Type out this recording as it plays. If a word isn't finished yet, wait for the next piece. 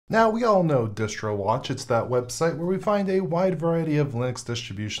Now, we all know DistroWatch. It's that website where we find a wide variety of Linux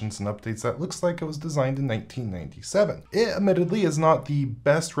distributions and updates that looks like it was designed in 1997. It admittedly is not the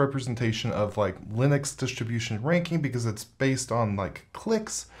best representation of like Linux distribution ranking because it's based on like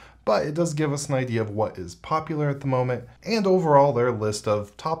clicks, but it does give us an idea of what is popular at the moment, and overall their list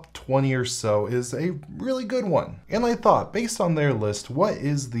of top 20 or so is a really good one. And I thought, based on their list, what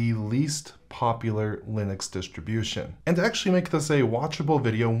is the least popular Linux distribution? And to actually make this a watchable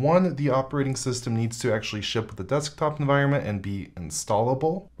video, one, the operating system needs to actually ship with the desktop environment and be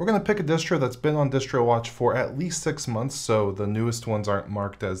installable. We're going to pick a distro that's been on DistroWatch for at least 6 months, so the newest ones aren't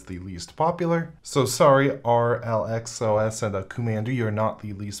marked as the least popular. So sorry, RLXOS and Commander, you're not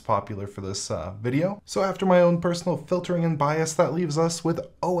the least popular for this video. So after my own personal filtering and bias, that leaves us with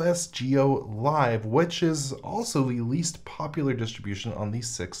OSGeoLive, which is also the least popular distribution on the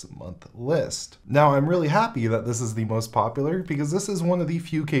 6-month list. Now, I'm really happy that this is the most popular because this is one of the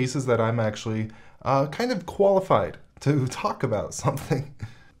few cases that I'm actually kind of qualified to talk about something.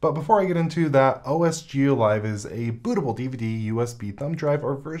 But before I get into that, OSGeoLive is a bootable DVD, USB thumb drive,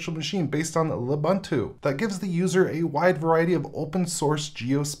 or virtual machine based on Ubuntu that gives the user a wide variety of open source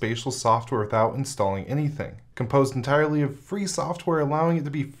geospatial software without installing anything. Composed entirely of free software, allowing it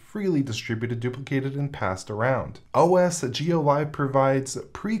to be freely distributed, duplicated, and passed around. OSGeoLive provides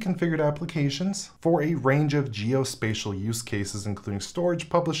pre-configured applications for a range of geospatial use cases, including storage,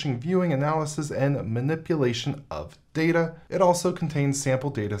 publishing, viewing, analysis, and manipulation of data. It also contains sample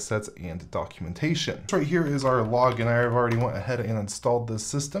data sets and documentation. Right here is our login. I've already went ahead and installed this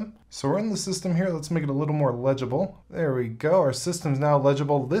system. So we're in the system here. Let's make it a little more legible. There we go. Our system's now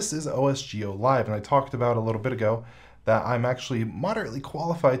legible. This is OSGeoLive, and I talked about a little bit ago that I'm actually moderately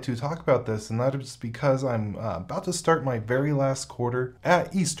qualified to talk about this, and that is because I'm about to start my very last quarter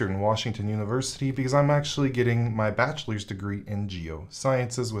at Eastern Washington University because I'm actually getting my bachelor's degree in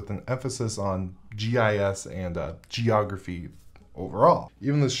geosciences with an emphasis on GIS and geography overall.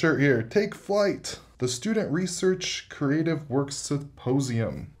 Even this shirt here, take flight. The Student Research Creative Works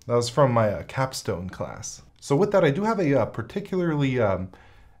Symposium. That was from my capstone class. So with that, I do have a particularly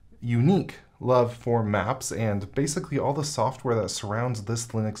unique love for maps and basically all the software that surrounds this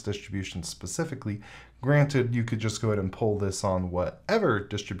Linux distribution specifically. Granted, you could just go ahead and pull this on whatever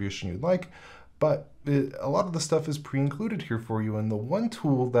distribution you'd like, but a lot of the stuff is pre-included here for you. And the one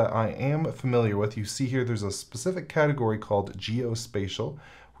tool that I am familiar with, you see here, there's a specific category called geospatial.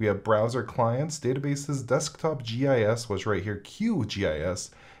 We have browser clients, databases, desktop GIS, which right here, QGIS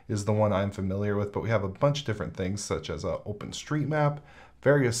is the one I'm familiar with, but we have a bunch of different things such as OpenStreetMap,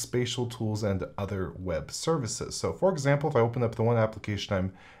 various spatial tools, and other web services. So for example, if I open up the one application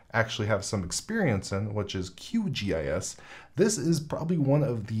I'm actually have some experience in, which is QGIS, this is probably one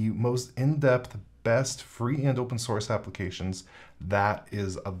of the most in-depth, best free and open source applications that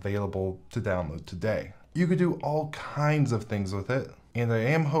is available to download today. You could do all kinds of things with it, and I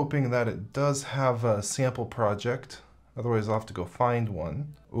am hoping that it does have a sample project. Otherwise, I'll have to go find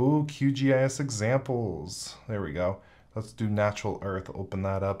one. Ooh, QGIS examples. There we go. Let's do natural earth, open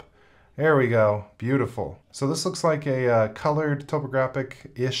that up. There we go, beautiful. So this looks like a colored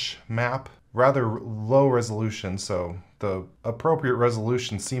topographic-ish map, rather low resolution, so the appropriate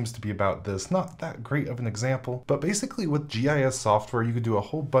resolution seems to be about this. Not that great of an example, but basically with GIS software, you could do a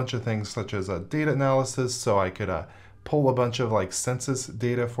whole bunch of things such as data analysis, so I could pull a bunch of like census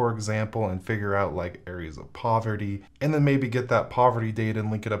data, for example, and figure out like areas of poverty, and then maybe get that poverty data and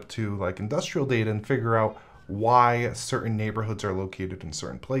link it up to like industrial data and figure out why certain neighborhoods are located in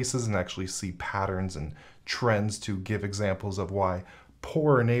certain places and actually see patterns and trends to give examples of why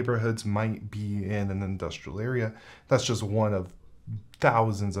poorer neighborhoods might be in an industrial area. That's just one of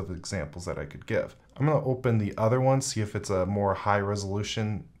thousands of examples that I could give. I'm going to open the other one, see if it's a more high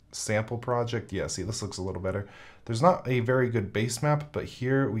resolution sample project. Yeah, see, this looks a little better. There's not a very good base map, but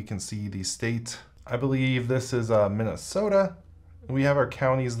here we can see the state. I believe this is Minnesota. We have our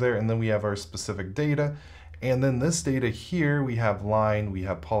counties there, and then we have our specific data. And then this data here, we have line, we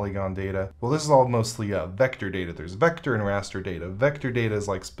have polygon data. Well, this is all mostly vector data. There's vector and raster data. Vector data is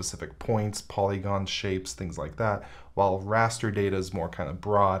like specific points, polygon shapes, things like that, while raster data is more kind of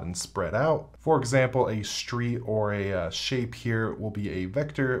broad and spread out. For example, a street or a shape here will be a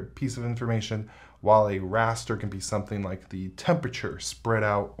vector piece of information, while a raster can be something like the temperature spread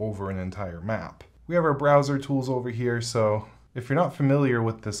out over an entire map. We have our browser tools over here, so if you're not familiar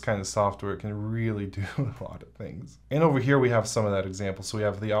with this kind of software, it can really do a lot of things. And over here we have some of that example. So we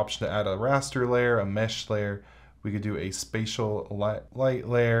have the option to add a raster layer, a mesh layer. We could do a spatial light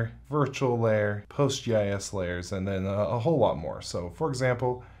layer, virtual layer, PostGIS layers, and then a whole lot more. So for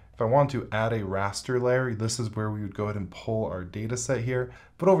example, if If I want to add a raster layer, this is where we would go ahead and pull our data set here.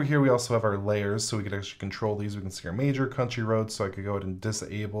 But over here, we also have our layers, so we could actually control these. We can see our major country roads, so I could go ahead and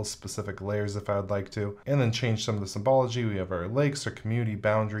disable specific layers if I would like to, and then change some of the symbology. We have our lakes, our community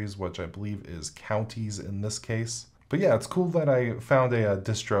boundaries, which I believe is counties in this case. But yeah, it's cool that I found a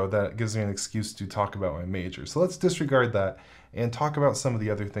distro that gives me an excuse to talk about my major. So let's disregard that and talk about some of the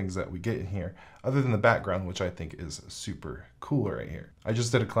other things that we get in here, other than the background, which I think is super cool right here. I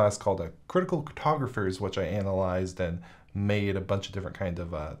just did a class called Critical Cartographers, which I analyzed and made a bunch of different kind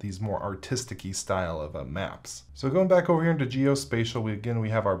of these more artistic-y style of maps. So going back over here into geospatial, we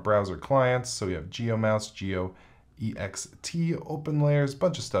have our browser clients. So we have GeoMouse, GeoEXT, open layers,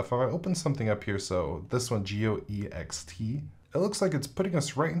 bunch of stuff. If I open something up here, so this one, GeoEXT, it looks like it's putting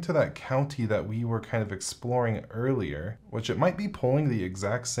us right into that county that we were kind of exploring earlier, which it might be pulling the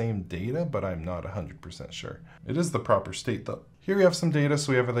exact same data, but I'm not 100% sure. It is the proper state though. Here we have some data,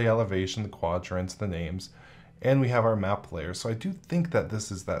 so we have the elevation, the quadrants, the names, and we have our map layer. So I do think that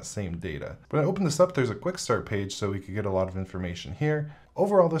this is that same data. When I open this up, there's a quick start page, so we could get a lot of information here.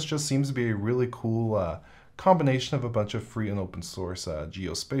 Overall, this just seems to be a really cool combination of a bunch of free and open source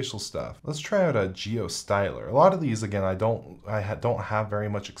geospatial stuff. Let's try out a Geostyler. A lot of these, again, I don't have very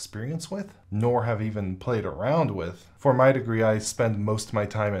much experience with, nor have even played around with. For my degree, I spend most of my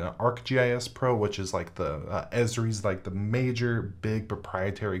time in ArcGIS Pro, which is like the Esri's, like the major big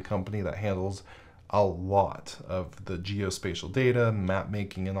proprietary company that handles a lot of the geospatial data, map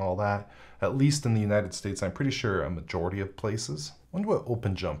making, and all that. At least in the United States, I'm pretty sure a majority of places. I wonder what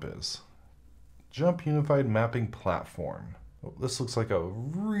OpenJump is. Jump Unified Mapping Platform. Oh, this looks like a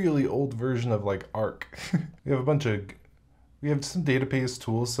really old version of like Arc. we have some database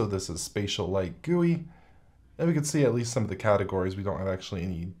tools, so this is spatial light GUI. And we can see at least some of the categories. We don't have actually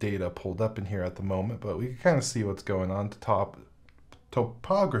any data pulled up in here at the moment, but we can kind of see what's going on.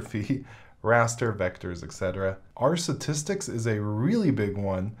 Topography, raster, vectors, etc. R statistics is a really big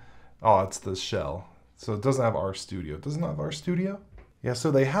one. Oh, it's the shell. So it doesn't have RStudio. It doesn't have RStudio? Yeah,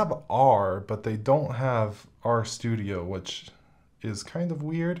 so they have R, but they don't have RStudio, which is kind of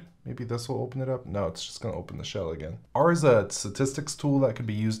weird. Maybe this will open it up. No, it's just going to open the shell again. R is a statistics tool that could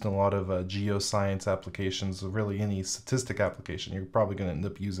be used in a lot of geoscience applications, really any statistic application. You're probably going to end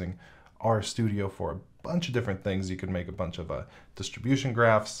up using RStudio for a bunch of different things. You could make a bunch of distribution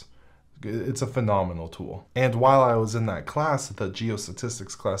graphs. It's a phenomenal tool. And while I was in that class, the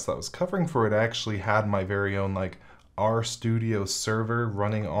geostatistics class that I was covering for it, I actually had my very own like RStudio server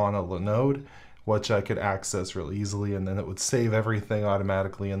running on a Linode, which I could access really easily, and then it would save everything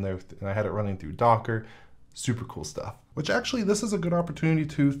automatically in there, and I had it running through Docker. Super cool stuff. Which actually, this is a good opportunity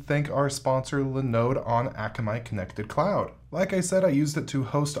to thank our sponsor Linode on Akamai Connected Cloud. Like I said, I used it to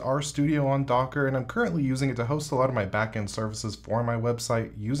host RStudio on Docker, and I'm currently using it to host a lot of my backend services for my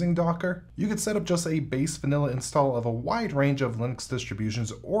website using Docker. You could set up just a base vanilla install of a wide range of Linux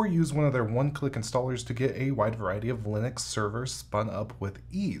distributions, or use one of their one-click installers to get a wide variety of Linux servers spun up with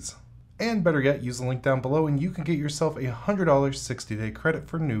ease. And better yet, use the link down below and you can get yourself a $100 60-day credit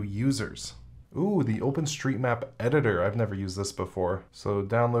for new users. Ooh, the OpenStreetMap Editor. I've never used this before. So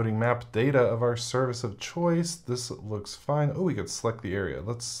downloading map data of our service of choice. This looks fine. Oh, we could select the area.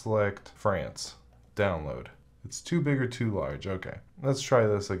 Let's select France. Download. It's too big or too large. Okay, let's try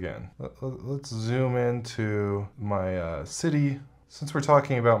this again. Let's zoom into my city. Since we're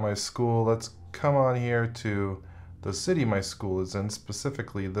talking about my school, let's come on here to the city my school is in,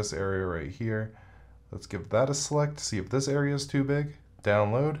 specifically this area right here. Let's give that a select, see if this area is too big.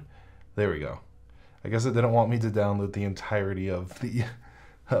 Download. There we go. I guess it didn't want me to download the entirety of the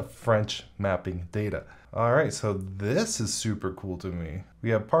French mapping data. All right, so this is super cool to me. We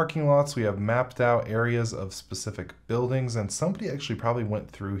have parking lots, we have mapped out areas of specific buildings, and somebody actually probably went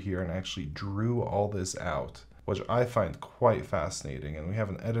through here and actually drew all this out, which I find quite fascinating. And we have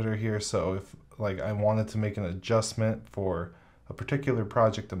an editor here, so if like I wanted to make an adjustment for a particular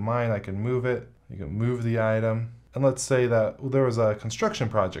project of mine, I can move it. You can move the item. And let's say that there was a construction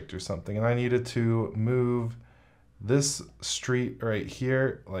project or something, and I needed to move this street right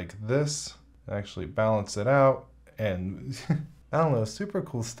here like this, actually balance it out, and I don't know, super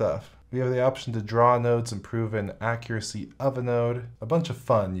cool stuff. We have the option to draw nodes, improve an accuracy of a node. A bunch of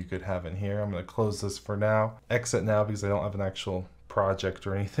fun you could have in here. I'm going to close this for now. Exit now because I don't have an actual project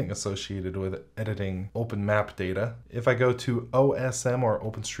or anything associated with editing open map data. If I go to OSM or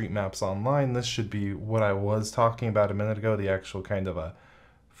OpenStreetMaps Online, this should be what I was talking about a minute ago, the actual kind of a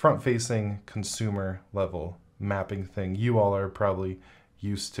front-facing consumer level mapping thing you all are probably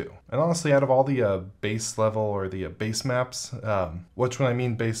used to. And honestly, out of all the base level or the base maps, which when I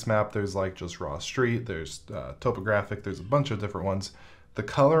mean base map, there's like just raw street, there's topographic, there's a bunch of different ones. The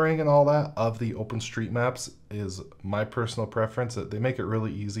coloring and all that of the OpenStreetMaps is my personal preference. They make it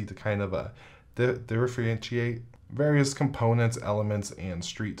really easy to kind of differentiate various components, elements, and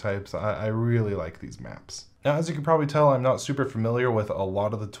street types. I really like these maps. Now, as you can probably tell, I'm not super familiar with a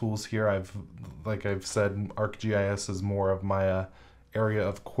lot of the tools here. Like I've said, ArcGIS is more of my area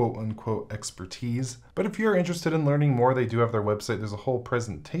of quote-unquote expertise. But if you're interested in learning more, they do have their website. There's a whole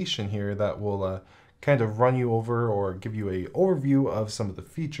presentation here that will kind of run you over or give you an overview of some of the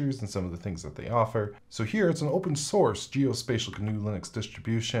features and some of the things that they offer. So here, it's an open source geospatial GNU Linux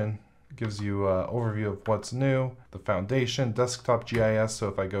distribution. It gives you an overview of what's new, the foundation, desktop GIS. So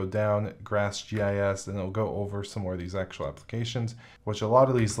if I go down, Grass GIS, then it'll go over some more of these actual applications, which a lot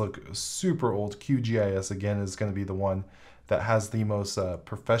of these look super old. QGIS, again, is going to be the one that has the most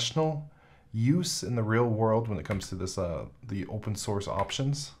professional use in the real world when it comes to this the open source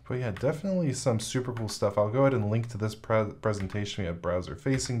options. But yeah, definitely some super cool stuff. I'll go ahead and link to this presentation. We have browser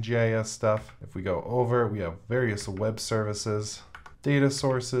facing GIS stuff. If we go over, we have various web services, data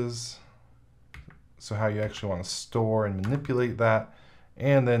sources, so how you actually want to store and manipulate that,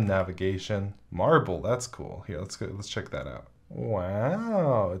 and then navigation. Marble, that's cool. Here, let's check that out.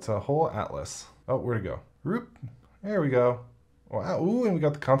 Wow, it's a whole atlas. Oh, where'd it go? Roop. There we go. Wow, ooh, and we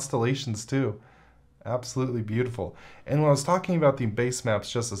got the constellations too. Absolutely beautiful. And when I was talking about the base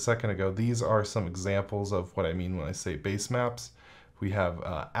maps just a second ago, these are some examples of what I mean when I say base maps. We have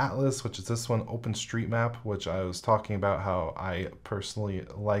Atlas, which is this one, OpenStreetMap, which I was talking about how I personally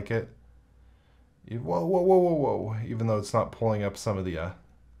like it. Whoa, whoa, whoa, whoa, whoa. Even though it's not pulling up some of the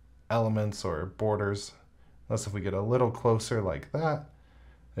elements or borders. Unless if we get a little closer like that.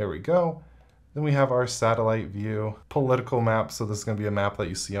 There we go. Then we have our satellite view, political map. So this is going to be a map that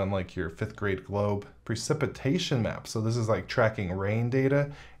you see on like your 5th grade globe. Precipitation map. So this is like tracking rain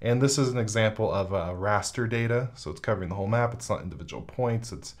data. And this is an example of raster data. So it's covering the whole map. It's not individual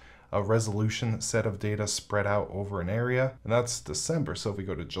points. It's a resolution set of data spread out over an area. And that's December. So if we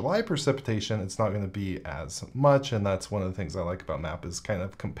go to July precipitation, it's not going to be as much. And that's one of the things I like about map is kind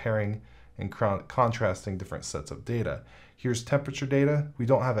of comparing and contrasting different sets of data. Here's temperature data. We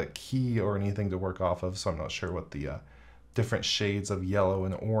don't have a key or anything to work off of, so I'm not sure what the different shades of yellow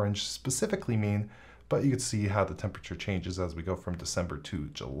and orange specifically mean, but you can see how the temperature changes as we go from December to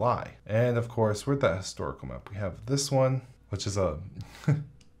July. And of course, we're at that historical map. We have this one, which is a,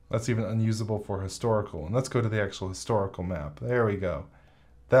 that's even unusable for historical. And let's go to the actual historical map. There we go.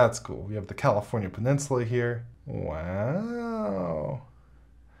 That's cool. We have the California Peninsula here. Wow.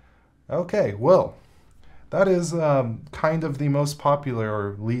 Okay, well, that is kind of the most popular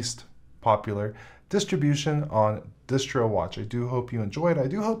or least popular distribution on Distro Watch. I do hope you enjoyed. I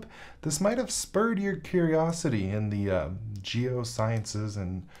do hope this might have spurred your curiosity in the geosciences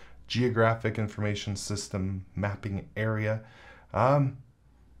and geographic information system mapping area. And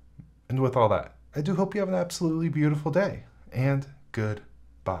with all that, I do hope you have an absolutely beautiful day, and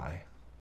goodbye.